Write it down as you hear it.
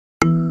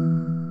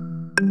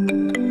Do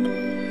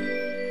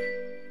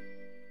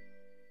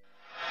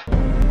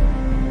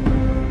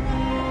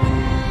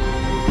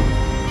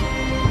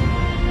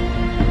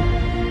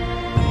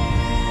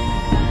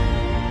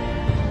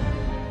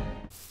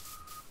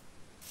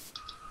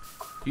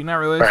you not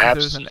realize that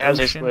there's an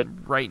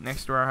ocean right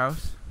next to our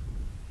house?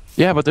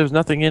 Yeah, but there's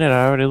nothing in it.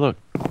 I already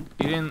looked.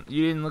 You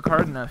didn't look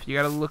hard enough. You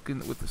gotta look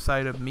with the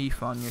side of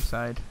Meef on your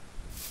side.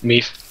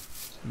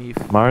 Meef.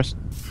 Meef. Mars.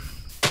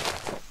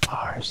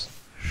 Mars.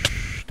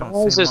 Shh, don't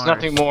Mars say is Mars.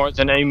 nothing more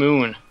than a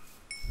moon.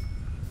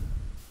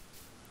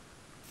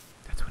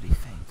 That's what he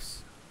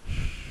thinks.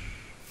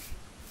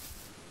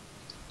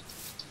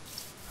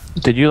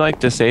 Did you like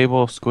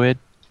disable squid?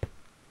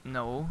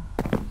 No.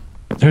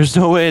 There's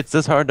no way it's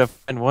this hard to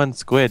find one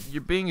squid.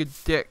 You're being a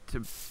dick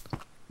to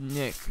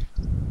Nick.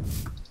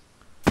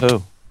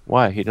 Who?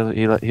 Why? He doesn't.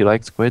 He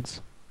likes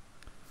squids.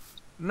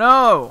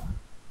 No,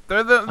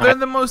 they're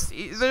the most.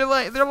 They're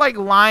like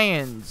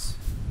lions.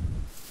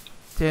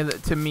 To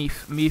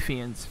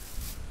Mefians.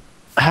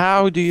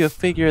 How do you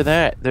figure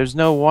that? There's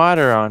no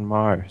water on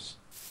Mars.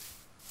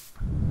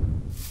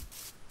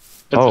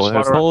 But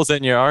there's holes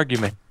in your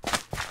argument.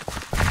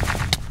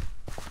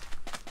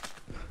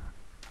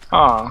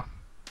 Ah.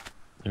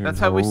 That's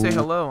how we say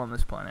hello on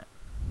this planet.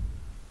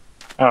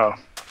 Oh.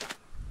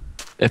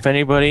 If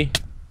anybody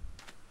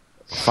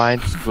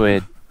finds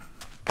squid,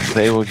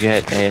 they will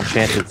get an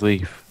enchanted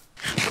leaf.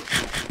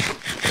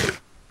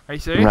 Are you I'm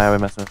serious? not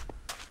even messing.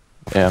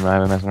 Yeah, I'm not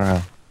even messing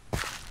around.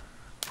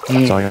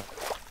 That's all you.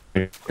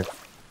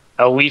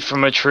 A leaf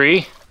from a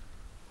tree?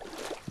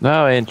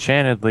 No,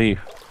 enchanted leaf.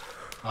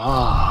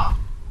 Ah.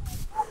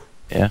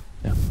 Yeah,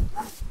 yeah.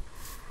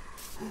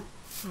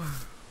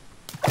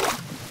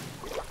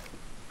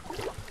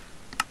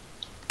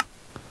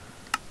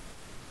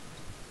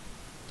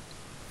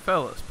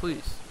 Fellas,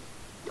 please.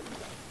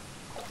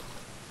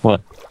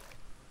 What?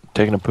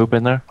 Taking a poop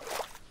in there?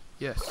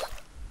 Yes.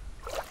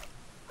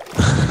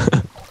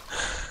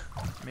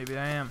 Maybe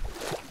I am.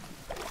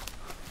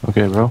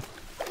 Okay, bro.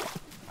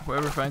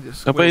 Whoever finds a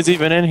squid. Nobody's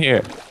even in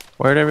here.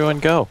 Where'd everyone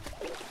go?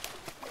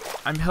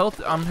 I'm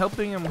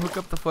helping him hook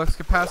up the flux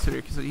capacitor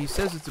because he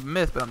says it's a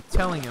myth, but I'm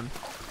telling him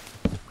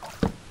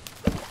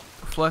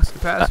the flux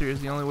capacitor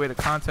is the only way to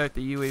contact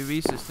the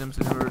UAV systems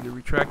in order to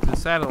retract the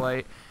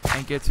satellite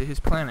and get to his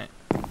planet.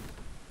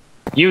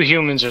 You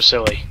humans are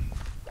silly.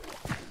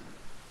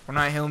 We're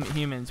not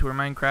humans. We're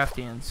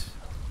Minecraftians.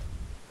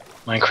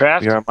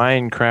 Minecraft? We are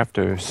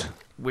Minecrafters.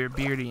 We're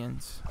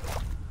Beardians.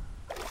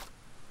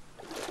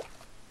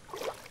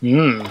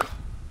 Hmm.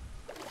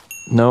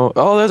 No.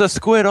 Oh, there's a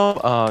squid.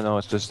 Oh, no,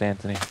 it's just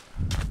Anthony.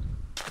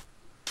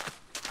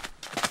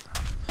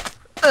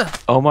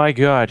 Oh my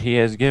God, he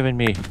has given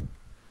me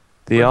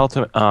the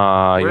ultimate. You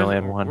only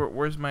have one.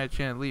 Where's my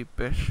enchanted leaf,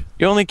 bitch?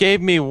 You only gave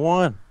me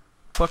one.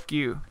 Fuck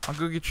you. I'll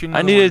go get you another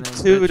I needed one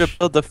then, two to bitch.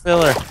 build the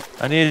filler.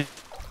 I needed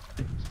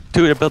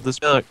two to build this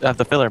filler.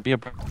 The filler. Be a.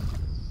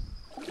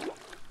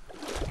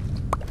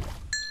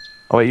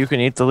 Oh wait, you can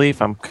eat the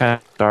leaf. I'm kind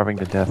of starving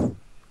to death.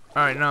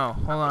 Alright, no,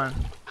 hold on.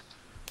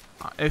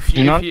 If Do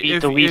you not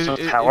eat the leaf of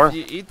power. If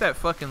you eat that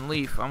fucking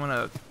leaf, I'm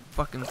gonna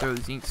fucking throw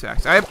these ink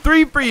sacks. I have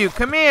 3 for you.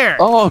 Come here.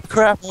 Oh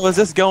crap! I was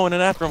just going in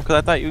after him because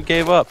I thought you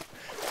gave up.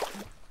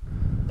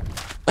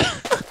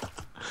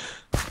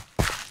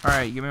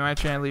 Alright, give me my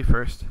enchanted leaf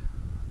first.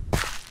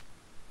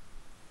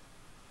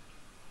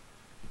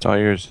 It's all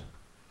yours.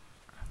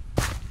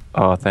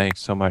 Oh,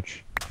 thanks so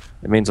much.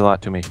 It means a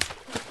lot to me.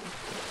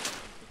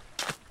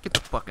 Get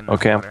the fucking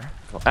Okay, water.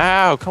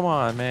 Ow! Come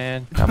on,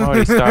 man. I'm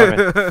already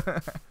starving.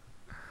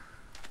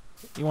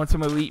 You want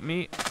some elite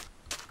meat?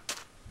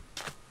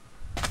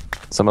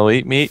 Some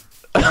elite meat.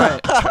 Try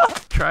it.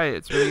 Try it.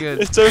 It's really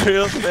good. It's a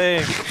real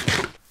thing.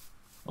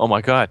 Oh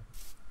my God,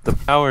 the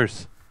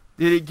powers.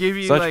 Did it give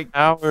you Such like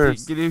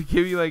powers. Did it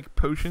give you like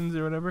potions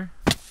or whatever?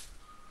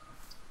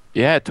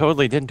 Yeah, it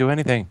totally didn't do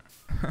anything.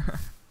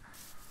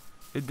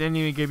 It didn't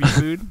even give you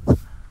food?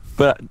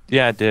 But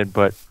yeah, it did.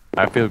 But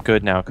I feel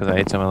good now because I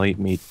ate some elite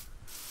meat.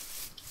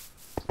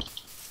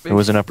 It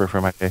was an upper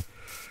for my day.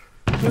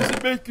 Does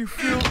it make you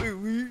feel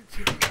elite?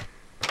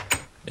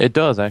 It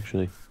does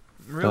actually.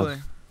 Really?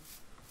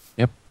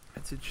 Yep.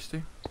 That's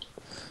interesting.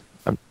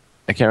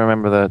 I can't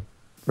remember the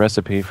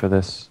recipe for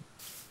this,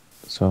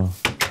 so.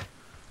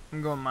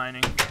 I'm going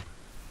mining.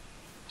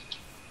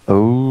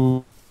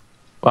 Oh.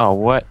 Wow.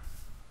 What?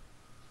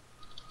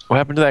 What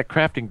happened to that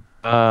crafting?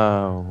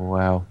 Oh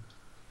wow.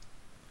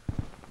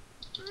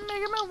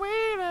 Making my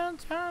way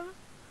downtown.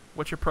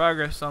 What's your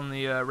progress on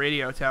the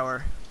radio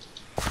tower?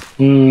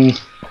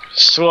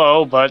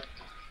 Slow, but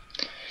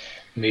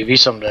maybe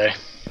someday.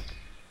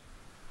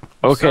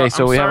 Okay,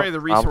 so we have. I'm sorry the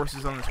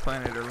resources on this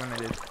planet are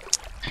limited.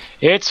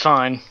 It's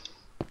fine.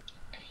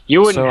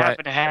 You wouldn't So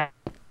happen to have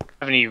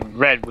any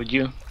red, would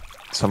you?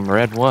 Some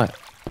red what?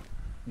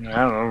 I don't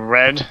know,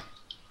 red.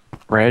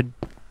 Red?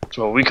 That's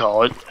what we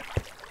call it.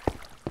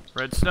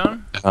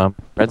 Redstone?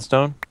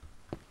 Redstone?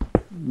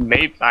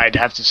 Maybe I'd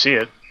have to see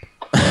it.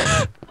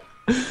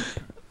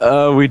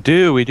 We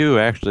do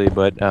actually,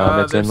 but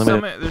it's in there's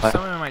limited.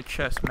 some in my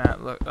chest,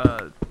 Matt. Look,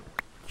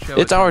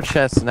 It's our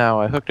chest now.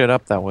 I hooked it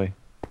up that way.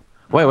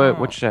 Wait, Oh,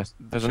 which chest?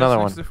 There's chest another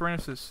next one. to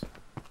Francis.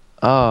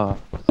 Oh,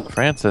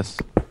 Francis.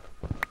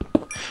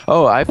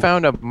 Oh, I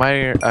found a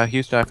minor,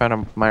 Houston, I found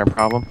a minor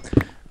problem.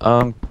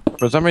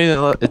 For some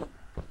reason, it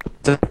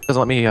doesn't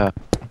let me,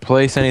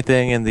 place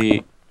anything in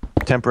the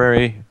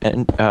temporary,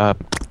 and, my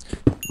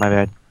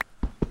bad,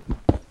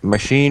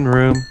 machine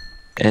room.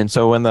 And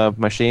so when the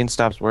machine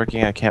stops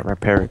working, I can't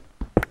repair it.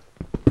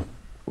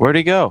 Where'd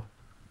he go?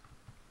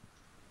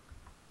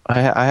 I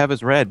have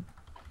his red.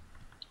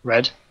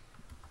 Red?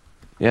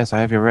 Yes, I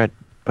have your red,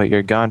 but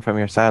you're gone from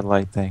your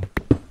satellite thing.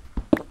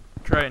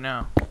 Try it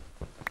now.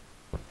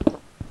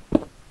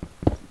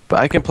 But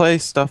I can play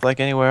stuff like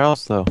anywhere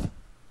else, though.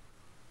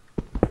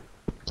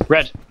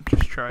 Red.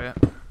 Just try it.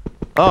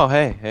 Oh,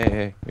 hey,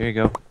 here you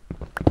go.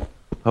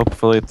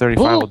 Hopefully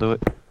 35 will do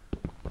it.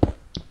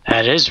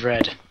 That is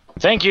red.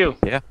 Thank you.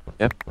 Yep.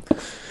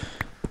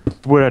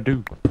 What'd I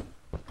do?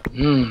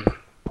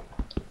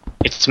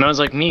 It smells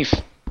like meat.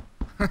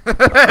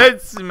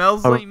 It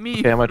smells like meat.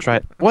 Okay, I'm gonna try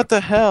it. What the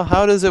hell?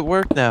 How does it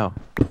work now?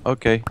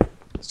 Okay.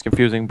 It's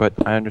confusing, but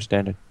I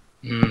understand it.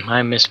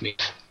 I miss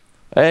meat.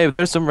 Hey,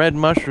 there's some red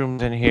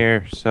mushrooms in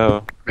here,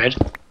 so... Red?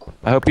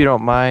 I hope you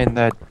don't mind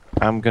that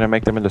I'm gonna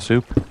make them into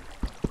soup.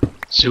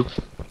 Soup?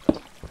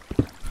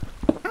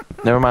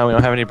 Never mind, we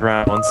don't have any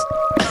brown ones.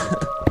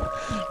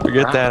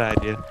 Forget that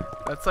idea.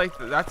 That's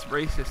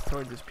racist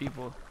towards his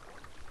people.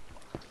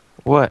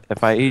 What?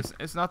 If I eat...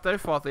 It's not their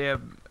fault they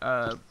have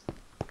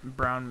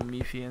brown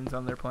Mephians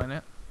on their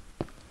planet.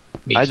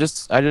 Meat. I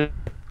just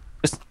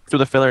threw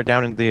the filler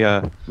down in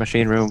the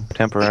machine room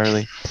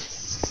temporarily.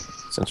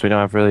 Since we don't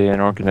have really an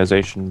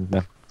organization.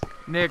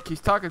 Nick, he's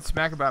talking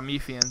smack about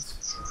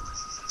Mephians.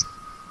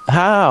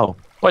 How?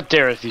 What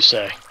dareth you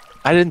say?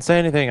 I didn't say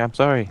anything, I'm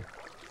sorry.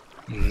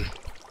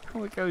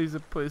 Look how he's a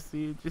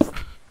pussy. Just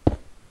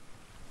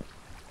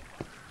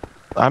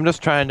I'm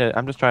just trying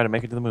to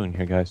make it to the moon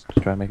here, guys.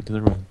 Just trying to make it to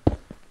the moon.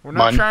 we're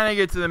not trying to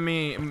get to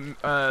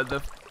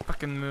the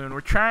fucking moon.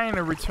 We're trying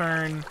to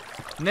return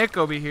Nick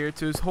over here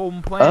to his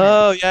home planet.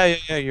 Oh yeah,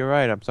 you're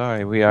right. I'm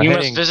sorry. We are You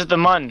heading... must visit the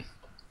mun.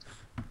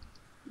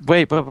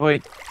 Wait.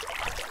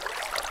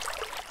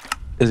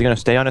 Is he gonna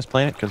stay on his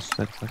planet? Cause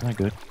that's not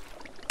good.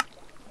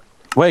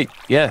 Wait,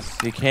 yes,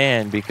 he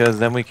can, because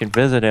then we can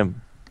visit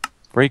him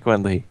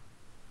frequently.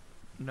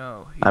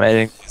 No. I'm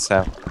editing this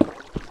out.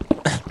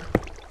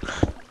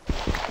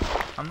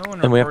 I'm the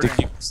one And we have recording.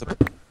 to keep this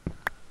up.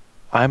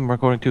 I'm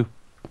recording too.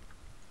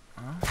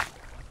 Huh?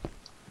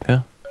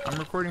 Yeah. I'm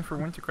recording for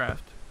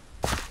Wintercraft.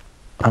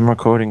 I'm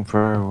recording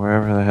for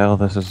wherever the hell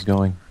this is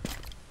going.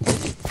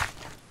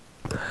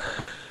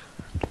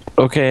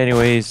 Okay,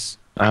 anyways,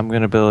 I'm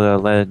gonna build a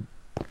lead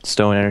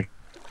stone energy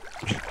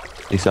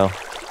cell.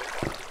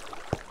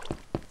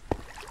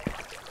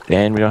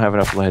 And we don't have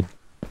enough lead.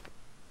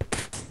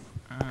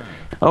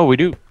 Oh, we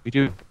do.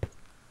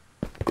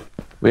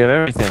 We have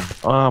everything.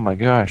 Oh my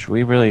gosh,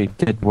 we really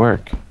did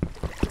work.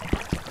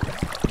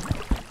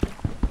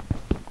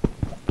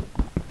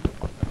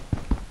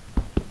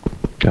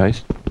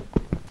 Guys?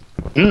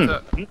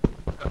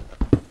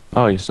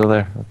 Oh, you're still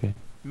there. Okay.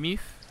 Meef?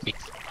 Meat.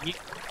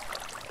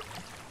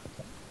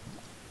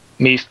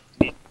 Meef.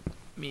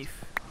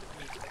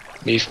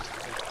 Meat.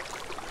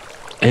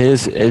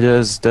 Does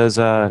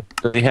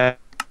he have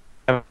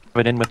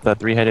it in with the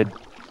three-headed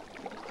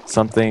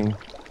something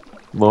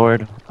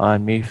lord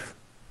on Meef?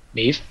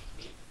 Meat.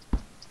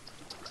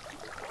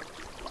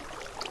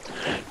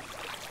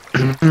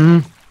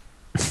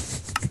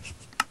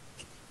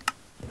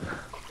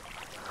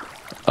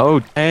 Oh,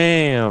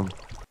 damn.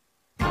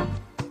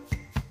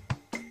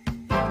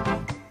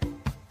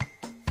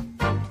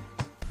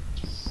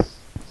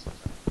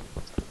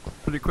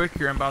 Pretty quick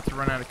here, I'm about to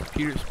run out of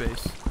computer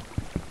space.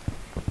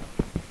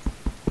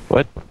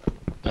 What?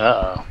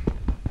 Uh-oh.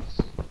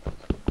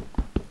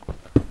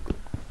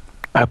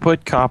 I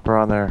put copper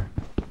on there.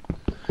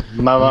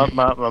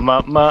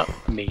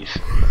 Meat.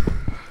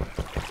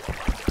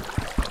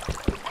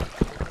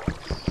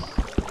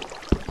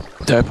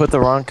 Did I put the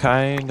wrong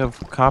kind of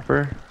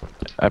copper?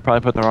 I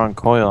probably put the wrong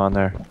coil on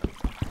there.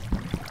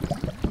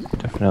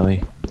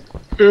 Definitely.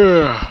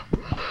 Yeah.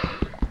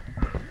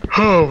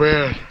 Oh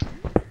man.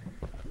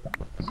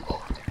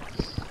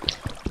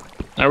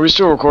 Are we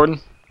still recording?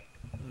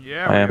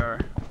 Yeah, I we am. are.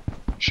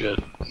 Shit.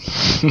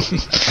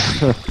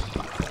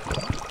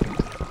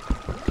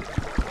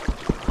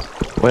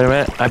 Wait a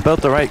minute, I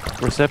built the right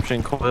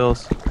reception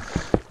coils.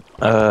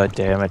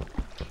 Damn it.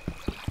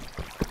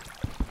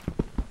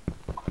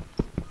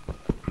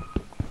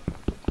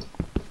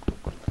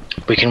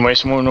 We can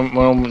waste no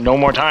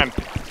more time.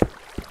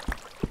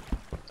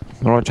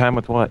 One more time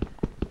with what?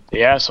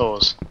 The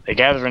assholes. They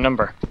gather a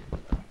number.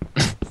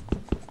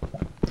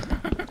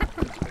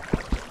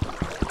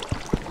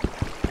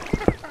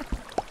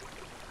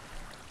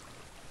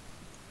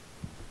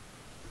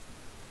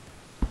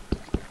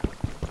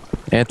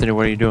 Anthony,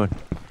 what are you doing?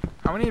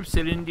 How many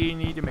obsidian do you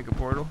need to make a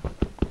portal?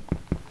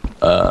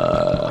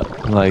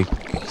 Like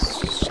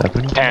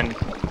 7? 10.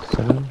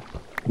 7?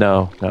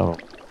 No.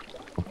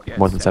 Yeah,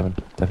 More it's than 10. 7.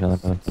 Definitely more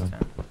than It's 7. 10.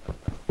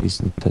 He's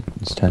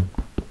 10.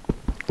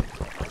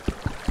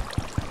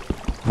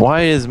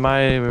 Why is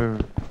my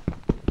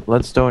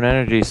leadstone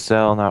energy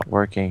cell not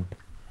working?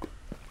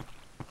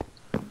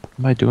 What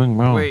am I doing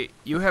wrong? Wait,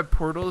 you have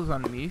portals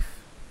on Meef?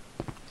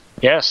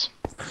 Yes.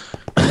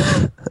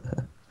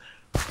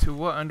 To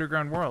what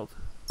underground world?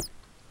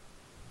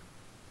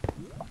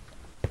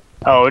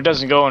 Oh, it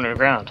doesn't go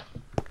underground.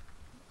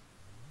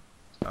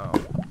 Oh.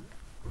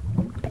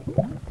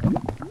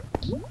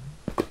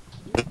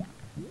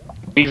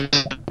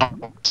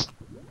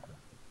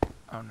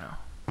 Oh no.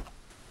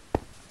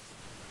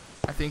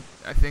 I think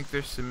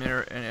there's some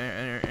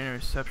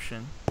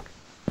interception.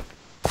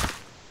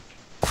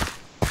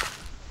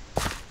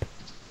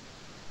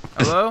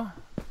 Hello?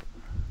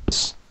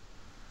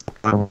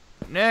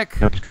 Nick?